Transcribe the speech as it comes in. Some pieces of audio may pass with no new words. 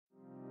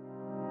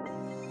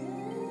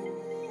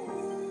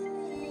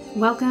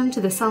Welcome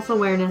to the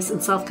Self-Awareness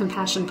and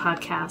Self-Compassion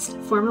Podcast,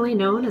 formerly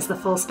known as the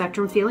Full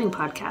Spectrum Feeling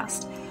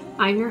Podcast.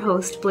 I'm your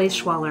host, Blaise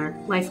Schwaller,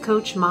 life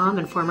coach, mom,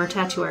 and former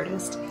tattoo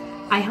artist.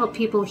 I help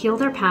people heal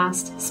their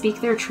past, speak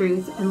their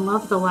truth, and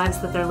love the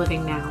lives that they're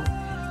living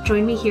now.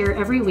 Join me here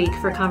every week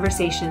for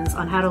conversations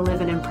on how to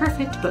live an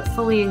imperfect but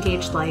fully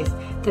engaged life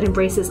that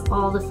embraces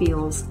all the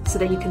feels so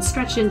that you can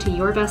stretch into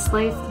your best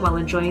life while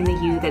enjoying the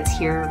you that's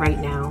here right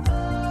now.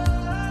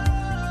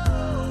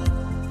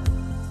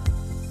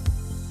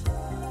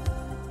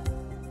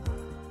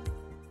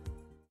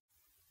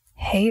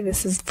 Hey,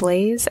 this is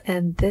Blaise,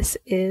 and this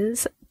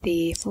is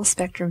the Full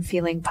Spectrum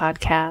Feeling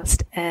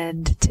Podcast,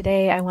 and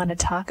today I want to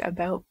talk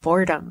about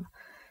boredom.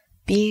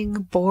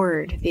 Being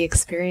bored, the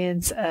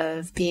experience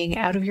of being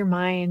out of your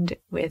mind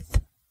with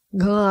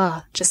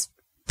just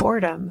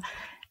boredom.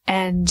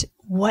 And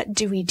what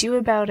do we do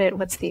about it?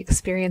 What's the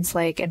experience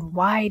like? And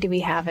why do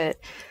we have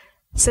it?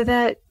 So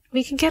that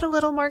we can get a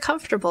little more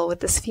comfortable with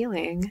this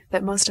feeling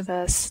that most of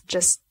us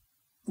just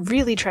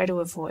really try to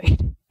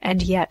avoid.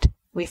 And yet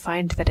we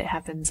find that it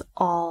happens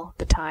all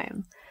the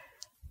time.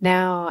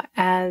 Now,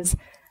 as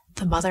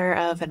the mother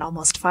of an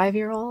almost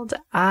 5-year-old,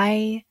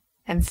 I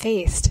am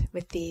faced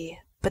with the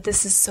 "but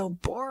this is so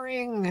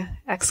boring"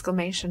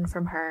 exclamation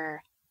from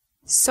her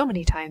so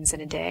many times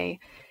in a day,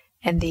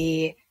 and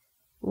the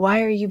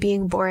 "why are you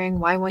being boring?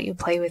 Why won't you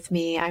play with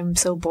me? I'm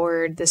so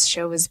bored. This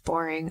show is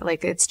boring."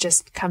 Like, it's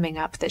just coming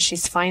up that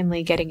she's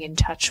finally getting in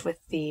touch with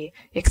the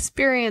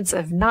experience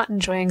of not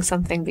enjoying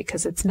something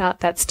because it's not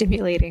that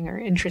stimulating or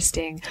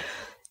interesting,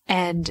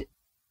 and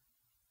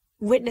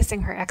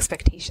witnessing her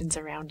expectations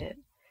around it.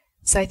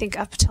 So I think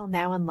up till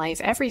now in life,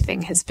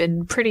 everything has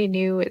been pretty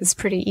new. It's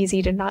pretty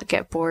easy to not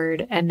get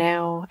bored. And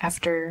now,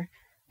 after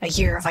a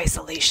year of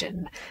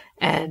isolation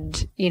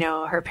and,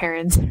 her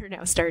parents are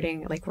now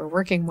starting, we're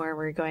working more,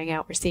 we're going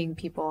out, we're seeing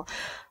people,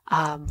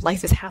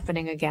 life is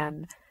happening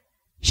again.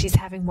 She's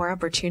having more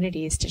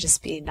opportunities to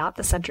just be not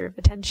the center of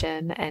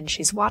attention. And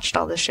she's watched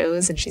all the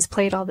shows and she's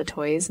played all the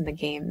toys and the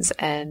games,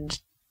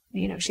 and,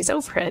 she's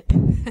over it.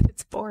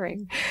 It's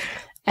boring.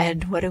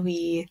 And what do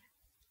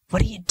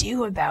you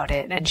do about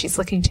it? And she's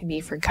looking to me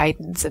for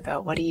guidance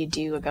about what do you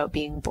do about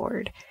being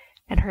bored.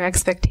 And her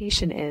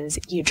expectation is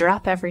you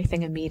drop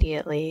everything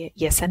immediately,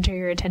 you center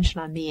your attention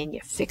on me, and you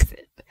fix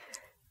it.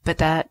 But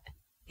that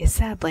is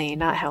sadly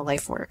not how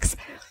life works.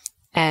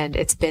 And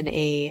it's been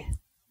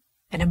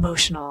an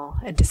emotional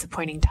and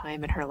disappointing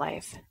time in her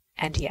life.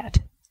 And yet,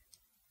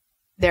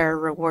 there are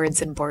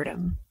rewards in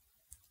boredom.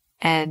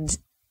 And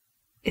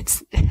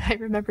I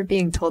remember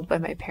being told by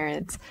my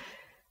parents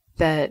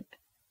that,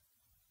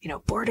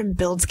 boredom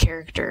builds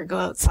character. Go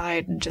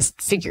outside and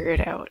just figure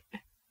it out.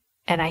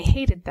 And I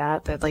hated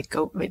that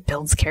it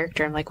builds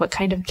character. I'm like, what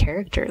kind of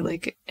character?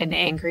 Like an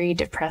angry,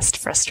 depressed,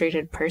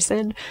 frustrated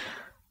person?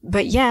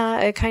 But yeah,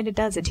 it kind of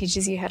does. It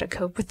teaches you how to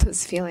cope with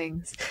those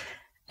feelings.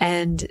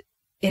 And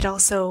it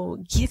also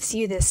gives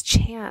you this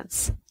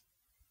chance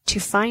to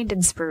find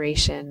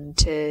inspiration,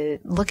 to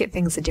look at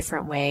things a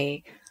different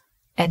way.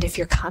 And if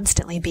you're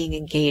constantly being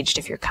engaged,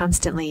 if you're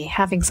constantly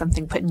having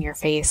something put in your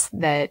face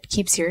that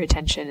keeps your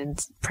attention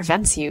and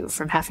prevents you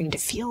from having to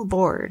feel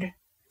bored,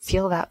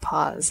 feel that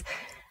pause,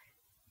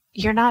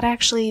 you're not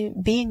actually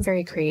being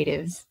very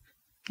creative.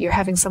 You're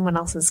having someone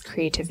else's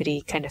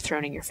creativity kind of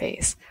thrown in your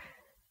face.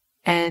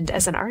 And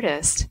as an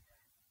artist,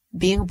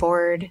 being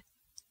bored,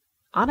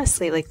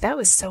 honestly, that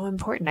was so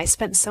important. I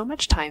spent so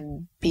much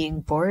time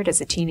being bored as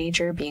a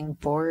teenager, being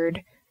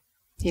bored,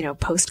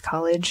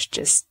 post-college,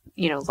 just,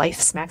 life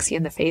smacks you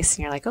in the face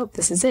and you're like, oh,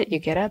 this is it. You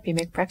get up, you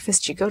make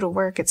breakfast, you go to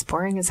work. It's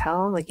boring as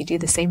hell. You do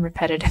the same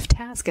repetitive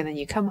task, and then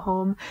you come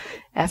home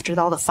after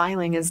all the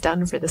filing is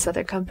done for this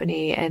other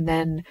company. And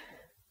then,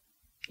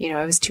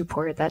 I was too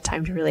poor at that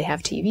time to really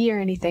have TV or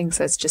anything.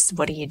 So it's just,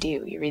 what do?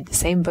 You read the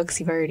same books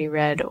you've already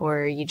read,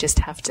 or you just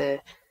have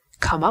to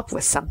come up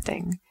with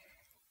something.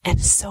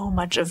 And so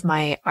much of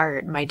my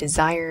art, my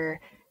desire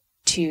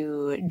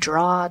to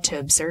draw, to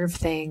observe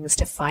things,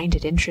 to find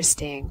it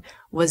interesting,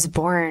 was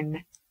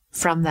born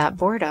from that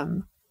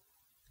boredom.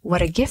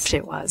 What a gift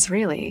it was,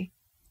 really.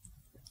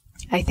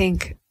 I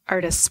think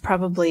artists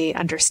probably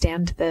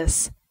understand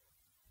this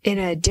in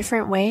a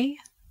different way,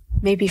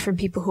 maybe from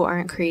people who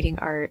aren't creating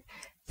art,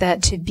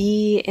 that to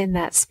be in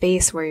that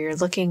space where you're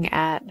looking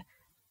at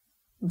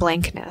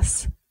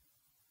blankness,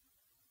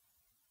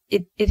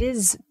 it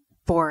is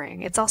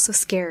boring. It's also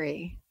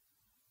scary.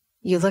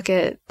 You look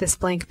at this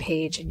blank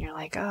page and you're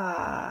like,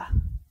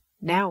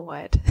 now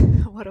what?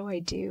 What do I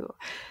do?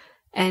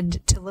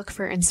 And to look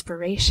for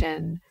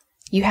inspiration,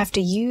 you have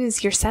to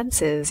use your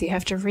senses. You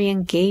have to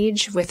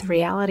re-engage with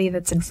reality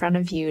that's in front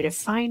of you to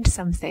find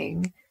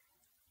something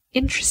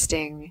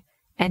interesting.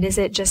 And is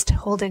it just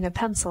holding a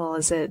pencil?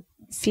 Is it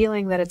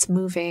feeling that it's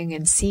moving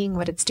and seeing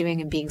what it's doing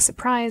and being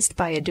surprised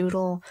by a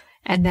doodle?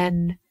 And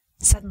then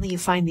suddenly you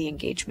find the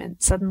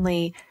engagement.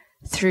 Suddenly,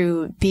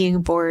 through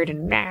being bored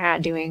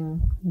and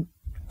doing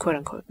quote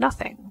unquote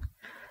nothing,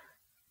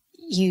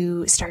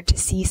 you start to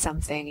see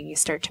something and you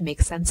start to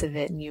make sense of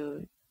it, and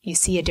you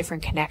see a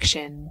different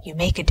connection, you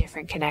make a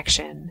different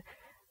connection,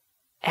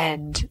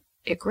 and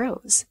it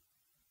grows.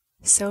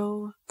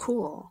 So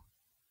cool.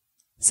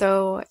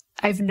 So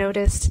I've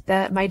noticed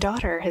that my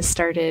daughter has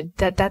started,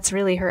 that's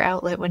really her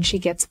outlet when she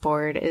gets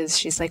bored, is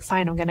she's like,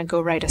 fine, I'm going to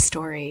go write a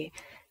story.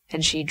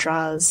 And she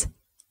draws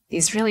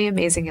these really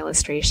amazing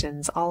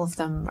illustrations. All of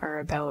them are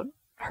about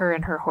her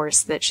and her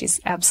horse that she's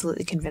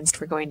absolutely convinced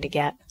we're going to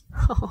get.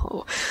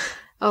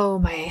 Oh,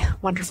 my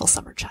wonderful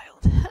summer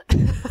child.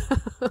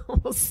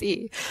 We'll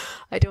see.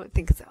 I don't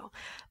think so.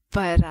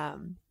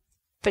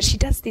 But she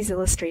does these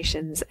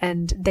illustrations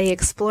and they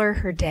explore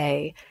her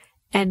day,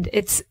 and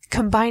it's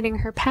combining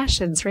her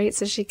passions, right?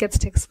 So she gets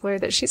to explore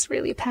that she's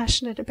really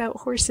passionate about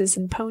horses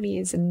and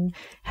ponies and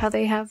how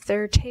they have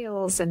their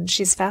tails, and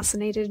she's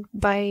fascinated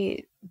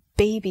by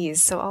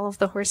babies. So all of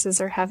the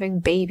horses are having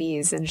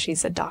babies, and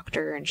she's a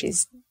doctor and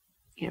she's,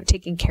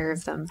 taking care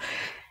of them.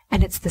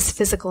 And it's this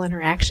physical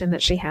interaction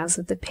that she has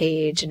with the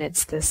page, and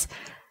it's this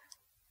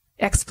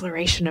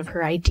exploration of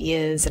her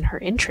ideas and her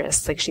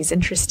interests. Like, she's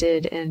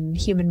interested in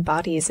human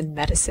bodies and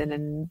medicine,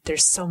 and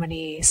there's so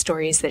many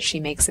stories that she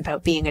makes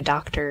about being a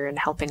doctor and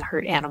helping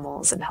hurt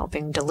animals and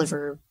helping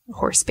deliver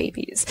horse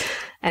babies.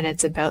 And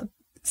it's about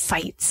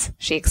fights.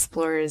 She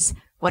explores,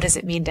 what does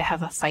it mean to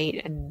have a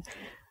fight, and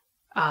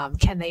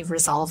can they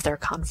resolve their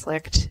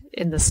conflict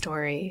in the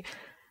story?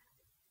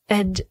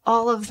 And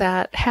all of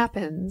that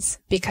happens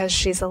because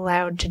she's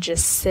allowed to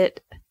just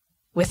sit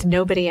with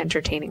nobody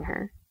entertaining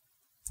her,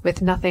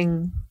 with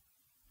nothing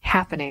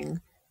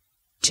happening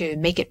to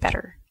make it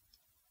better.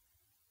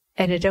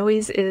 And it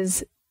always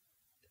is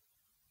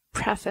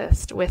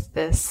prefaced with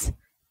the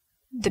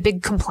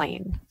big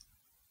complaint.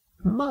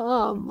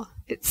 Mom,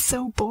 it's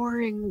so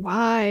boring.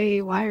 Why?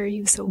 Why are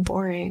you so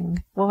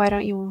boring? Well, why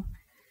don't you,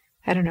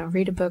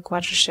 read a book,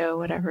 watch a show,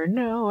 whatever.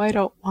 No, I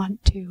don't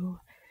want to.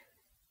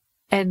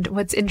 And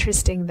what's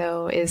interesting,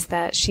 though, is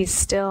that she's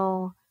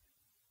still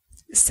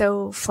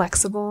so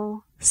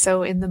flexible,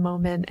 so in the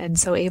moment, and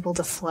so able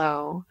to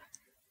flow,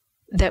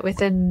 that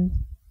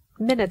within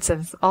minutes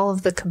of all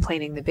of the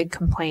complaining, the big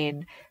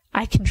complaint,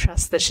 I can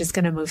trust that she's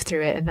going to move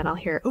through it, and then I'll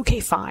hear,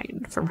 okay,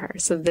 fine, from her.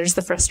 So there's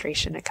the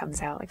frustration that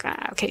comes out, like,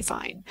 okay,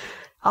 fine.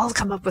 I'll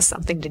come up with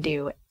something to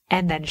do,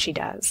 and then she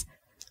does.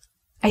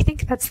 I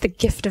think that's the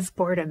gift of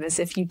boredom, is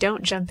if you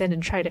don't jump in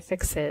and try to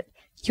fix it,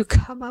 you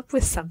come up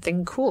with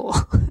something cool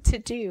to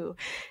do.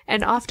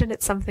 And often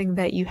it's something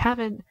that you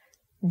haven't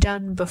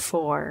done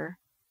before,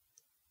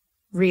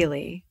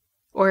 really.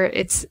 Or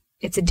it's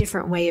a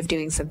different way of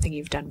doing something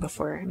you've done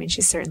before. I mean,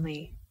 she's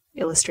certainly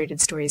illustrated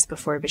stories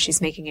before, but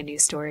she's making a new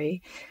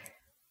story.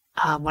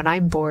 When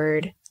I'm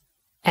bored,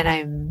 and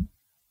I'm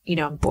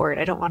bored,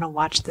 I don't want to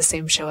watch the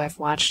same show I've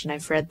watched, and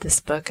I've read this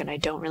book, and I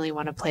don't really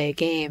want to play a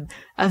game.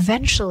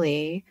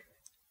 Eventually,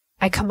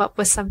 I come up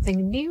with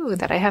something new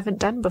that I haven't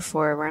done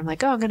before, where I'm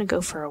like, I'm going to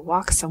go for a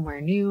walk somewhere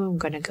new. I'm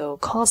going to go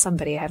call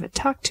somebody I haven't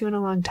talked to in a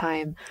long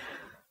time.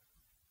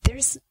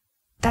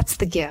 That's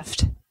the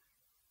gift,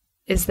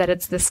 is that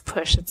it's this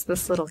push, it's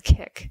this little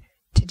kick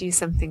to do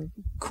something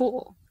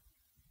cool.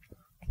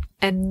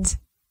 And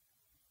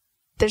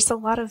there's a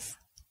lot of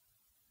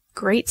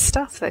great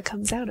stuff that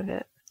comes out of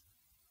it.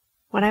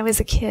 When I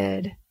was a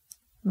kid,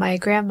 my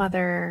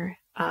grandmother,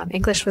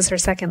 English was her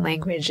second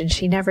language, and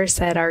she never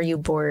said, are you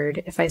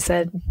bored? If I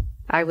said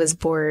I was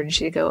bored,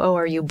 she'd go, oh,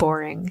 are you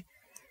boring?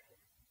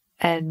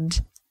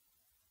 And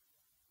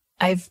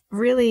I've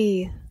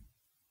really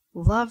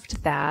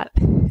loved that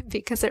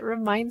because it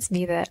reminds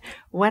me that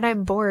when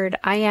I'm bored,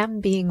 I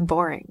am being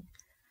boring.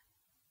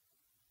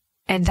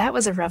 And that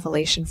was a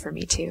revelation for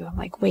me too. I'm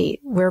like, wait,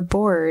 we're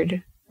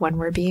bored when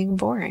we're being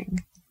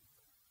boring.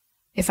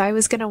 If I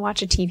was going to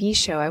watch a TV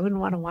show, I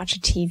wouldn't want to watch a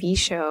TV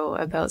show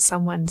about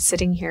someone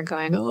sitting here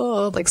going,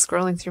 like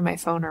scrolling through my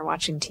phone or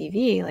watching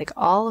TV. Like,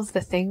 all of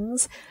the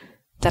things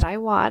that I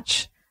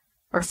watch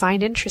or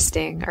find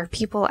interesting are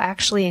people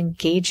actually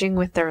engaging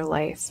with their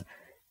life.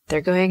 They're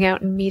going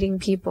out and meeting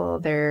people.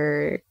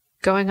 They're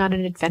going on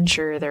an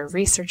adventure. They're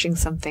researching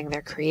something.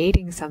 They're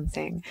creating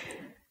something.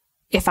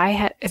 If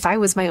I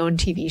was my own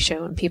TV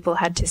show and people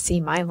had to see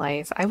my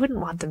life, I wouldn't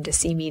want them to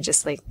see me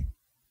just like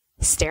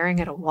staring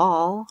at a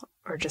wall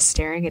or just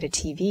staring at a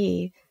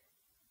TV.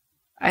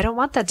 I don't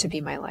want that to be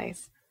my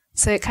life.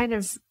 So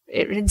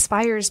it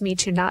inspires me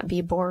to not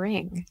be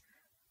boring.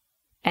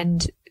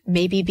 And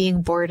maybe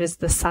being bored is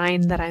the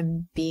sign that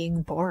I'm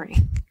being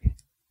boring.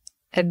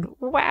 And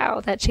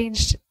wow, that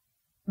changed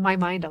my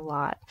mind a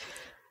lot.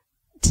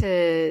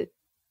 To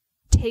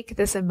take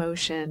this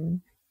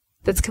emotion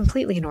that's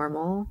completely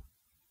normal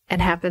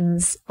and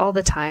happens all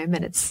the time,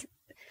 and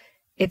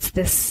it's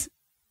this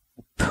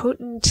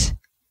potent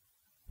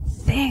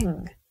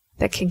thing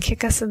that can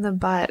kick us in the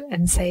butt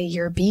and say,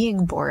 you're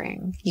being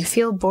boring. You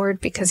feel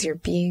bored because you're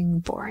being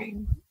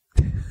boring.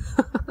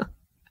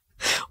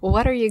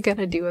 What are you going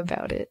to do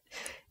about it?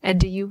 And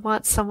do you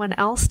want someone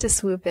else to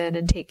swoop in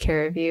and take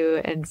care of you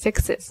and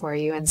fix it for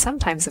you? And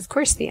sometimes, of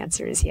course, the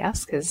answer is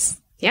yes,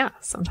 because,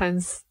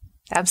 sometimes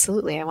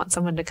Absolutely. I want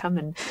someone to come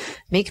and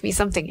make me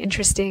something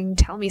interesting,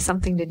 tell me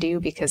something to do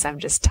because I'm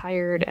just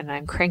tired and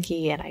I'm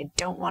cranky and I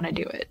don't want to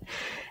do it.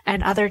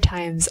 And other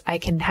times I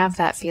can have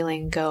that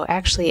feeling go,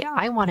 actually,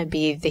 I want to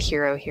be the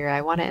hero here.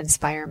 I want to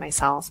inspire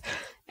myself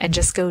and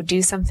just go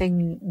do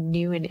something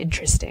new and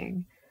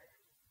interesting.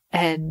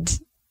 And,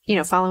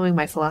 following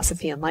my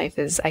philosophy in life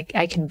is I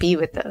can be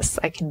with this.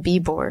 I can be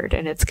bored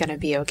and it's going to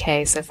be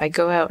okay. So if I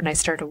go out and I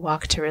start a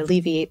walk to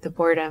alleviate the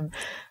boredom,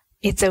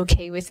 it's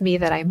okay with me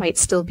that I might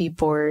still be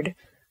bored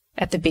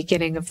at the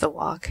beginning of the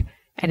walk,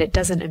 and it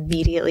doesn't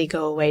immediately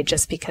go away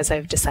just because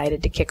I've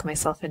decided to kick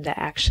myself into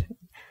action.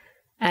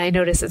 And I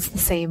notice it's the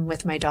same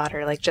with my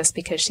daughter. Like, just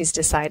because she's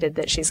decided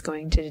that she's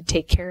going to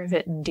take care of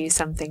it and do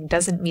something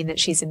doesn't mean that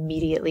she's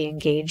immediately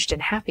engaged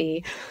and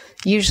happy.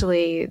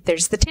 Usually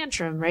there's the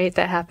tantrum, right,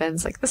 that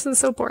happens. Like, this is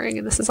so boring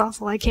and this is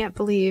awful. I can't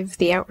believe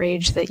the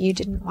outrage that you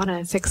didn't want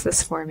to fix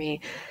this for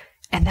me.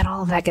 And then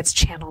all of that gets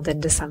channeled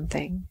into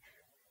something.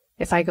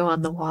 If I go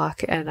on the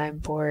walk and I'm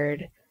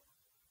bored,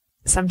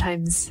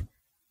 sometimes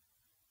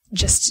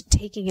just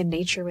taking in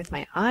nature with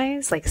my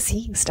eyes, like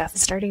seeing stuff,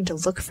 starting to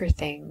look for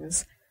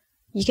things,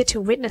 you get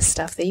to witness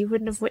stuff that you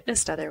wouldn't have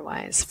witnessed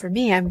otherwise. For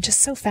me, I'm just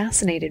so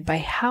fascinated by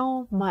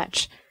how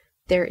much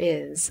there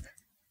is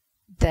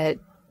that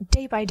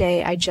day by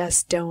day, I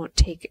just don't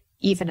take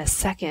even a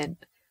second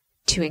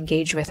to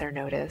engage with or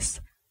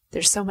notice.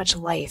 There's so much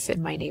life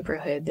in my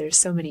neighborhood. There's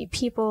so many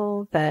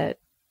people that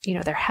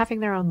they're having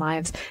their own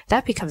lives.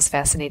 That becomes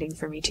fascinating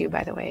for me too,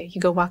 by the way. You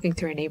go walking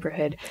through a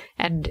neighborhood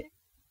and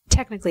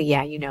technically,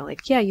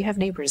 you have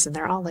neighbors and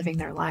they're all living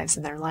their lives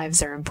and their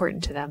lives are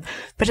important to them.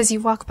 But as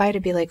you walk by, to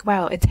be like,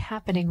 wow, it's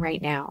happening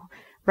right now.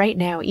 Right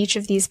now, each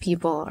of these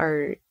people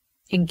are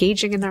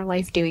engaging in their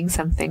life doing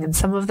something, and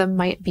some of them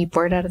might be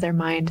bored out of their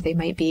mind. They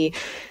might be,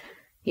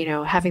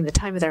 having the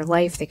time of their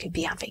life. They could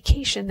be on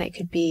vacation. They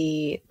could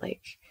be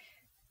like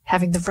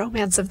having the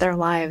romance of their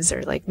lives,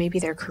 or like maybe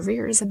their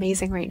career is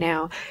amazing right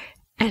now.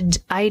 And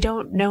I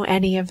don't know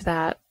any of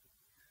that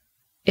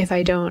if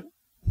I don't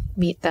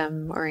meet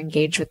them or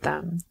engage with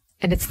them.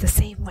 And it's the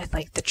same with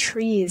like the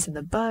trees and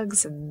the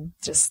bugs and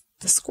just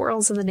the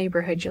squirrels in the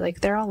neighborhood. You're like,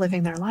 they're all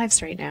living their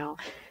lives right now.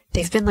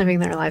 They've been living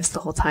their lives the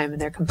whole time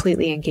and they're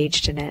completely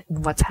engaged in it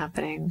and what's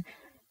happening.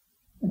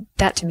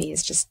 That to me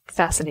is just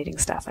fascinating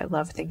stuff. I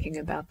love thinking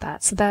about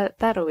that. So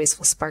that always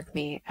will spark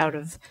me out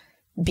of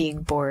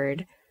being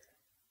bored.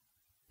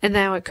 And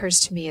now it occurs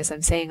to me as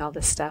I'm saying all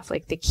this stuff,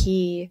 like the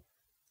key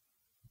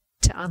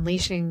to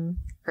unleashing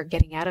or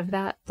getting out of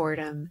that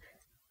boredom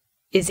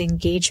is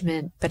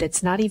engagement, but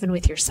it's not even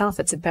with yourself.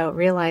 It's about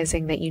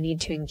realizing that you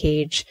need to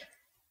engage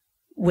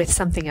with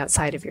something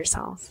outside of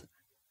yourself,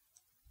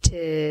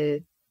 to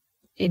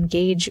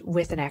engage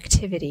with an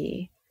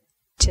activity,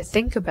 to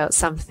think about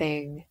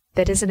something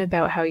that isn't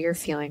about how you're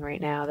feeling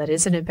right now, that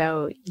isn't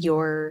about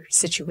your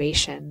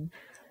situation.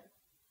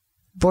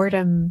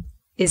 Boredom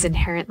is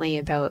inherently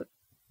about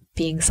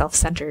being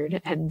self-centered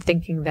and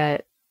thinking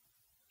that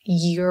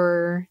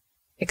your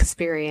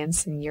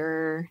experience and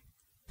your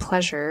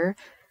pleasure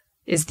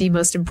is the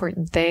most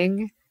important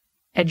thing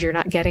and you're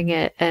not getting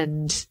it,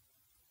 and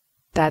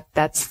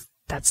that's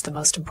the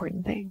most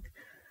important thing.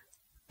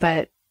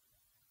 But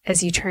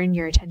as you turn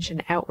your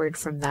attention outward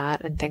from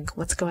that and think,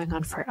 what's going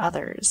on for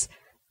others?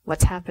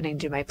 What's happening?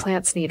 Do my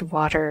plants need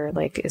water?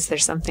 Like, is there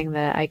something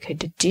that I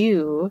could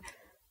do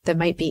that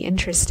might be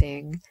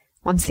interesting?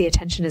 Once the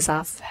attention is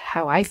off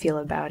how I feel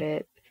about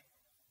it,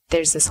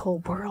 there's this whole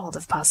world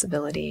of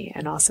possibility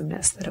and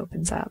awesomeness that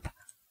opens up.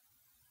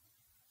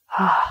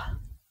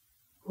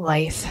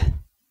 Life.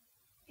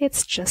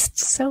 It's just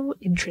so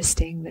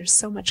interesting. There's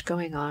so much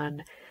going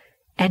on.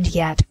 And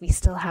yet we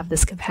still have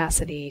this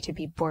capacity to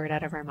be bored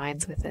out of our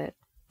minds with it.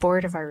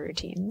 Bored of our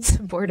routines.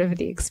 Bored of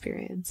the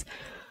experience.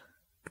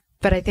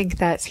 But I think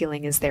that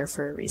feeling is there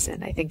for a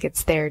reason. I think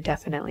it's there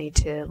definitely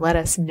to let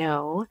us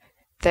know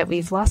that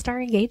we've lost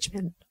our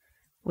engagement.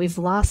 We've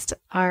lost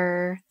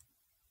our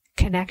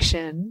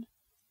connection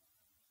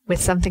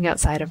with something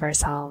outside of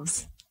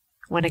ourselves.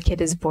 When a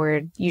kid is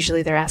bored,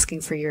 usually they're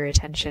asking for your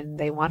attention.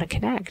 They want to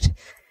connect.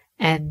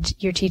 And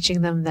you're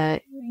teaching them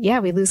that,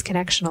 we lose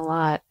connection a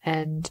lot.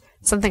 And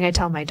something I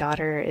tell my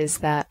daughter is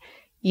that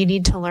you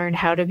need to learn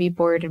how to be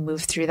bored and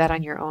move through that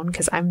on your own,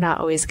 because I'm not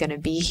always going to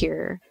be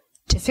here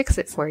to fix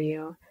it for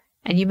you.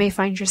 And you may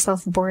find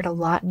yourself bored a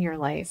lot in your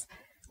life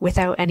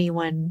without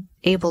anyone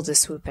able to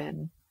swoop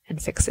in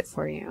and fix it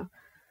for you.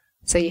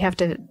 So you have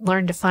to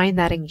learn to find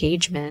that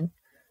engagement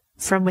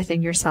from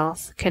within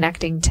yourself,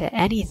 connecting to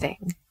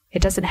anything.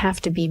 It doesn't have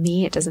to be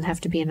me. It doesn't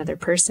have to be another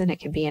person. It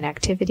can be an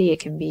activity. It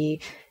can be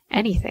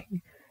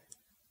anything.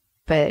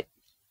 But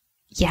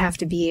you have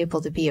to be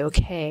able to be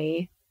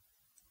okay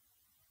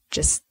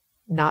just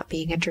not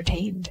being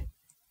entertained.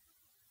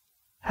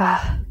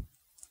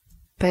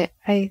 But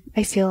I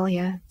feel,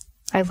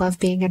 I love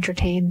being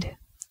entertained,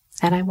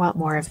 and I want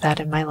more of that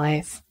in my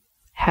life.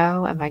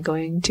 How am I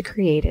going to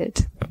create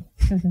it?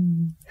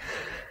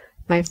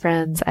 my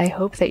friends, I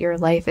hope that your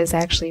life is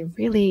actually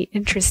really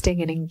interesting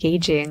and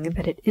engaging,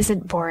 that it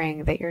isn't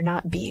boring, that you're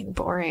not being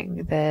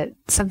boring, that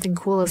something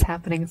cool is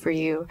happening for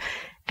you,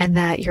 and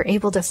that you're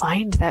able to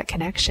find that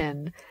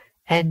connection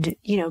and,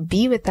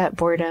 be with that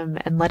boredom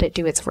and let it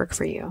do its work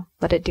for you.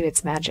 Let it do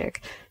its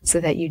magic so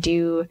that you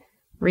do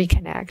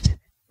reconnect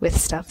with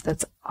stuff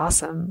that's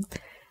awesome.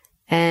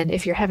 And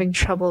if you're having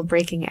trouble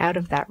breaking out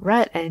of that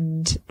rut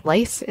and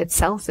life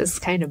itself is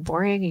kind of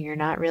boring and you're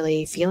not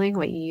really feeling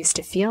what you used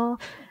to feel,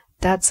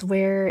 that's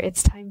where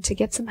it's time to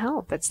get some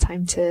help. It's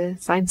time to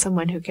find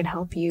someone who can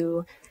help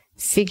you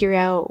figure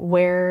out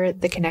where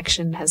the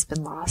connection has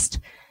been lost.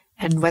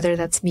 And whether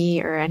that's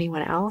me or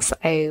anyone else,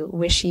 I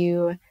wish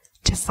you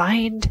to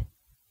find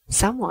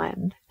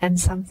someone and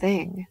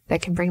something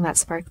that can bring that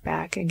spark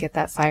back and get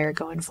that fire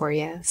going for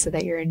you so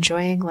that you're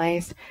enjoying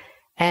life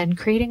and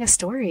creating a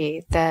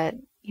story that,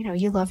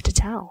 you love to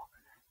tell,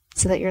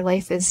 so that your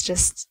life is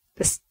just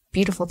this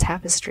beautiful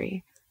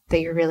tapestry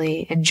that you're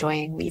really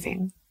enjoying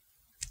weaving.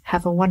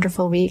 Have a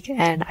wonderful week,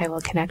 and I will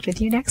connect with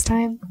you next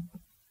time.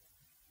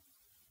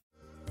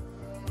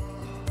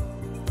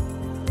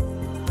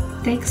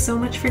 Thanks so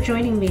much for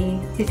joining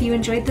me. If you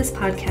enjoyed this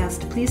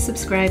podcast, please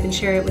subscribe and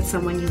share it with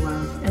someone you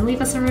love, and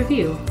leave us a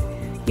review.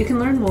 You can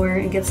learn more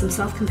and get some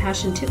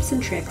self-compassion tips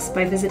and tricks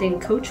by visiting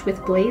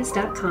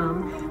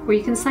coachwithblaze.com, where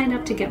you can sign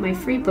up to get my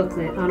free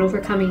booklet on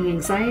overcoming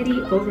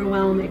anxiety,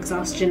 overwhelm,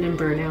 exhaustion, and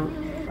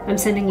burnout. I'm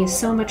sending you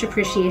so much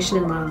appreciation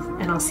and love,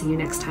 and I'll see you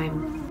next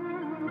time.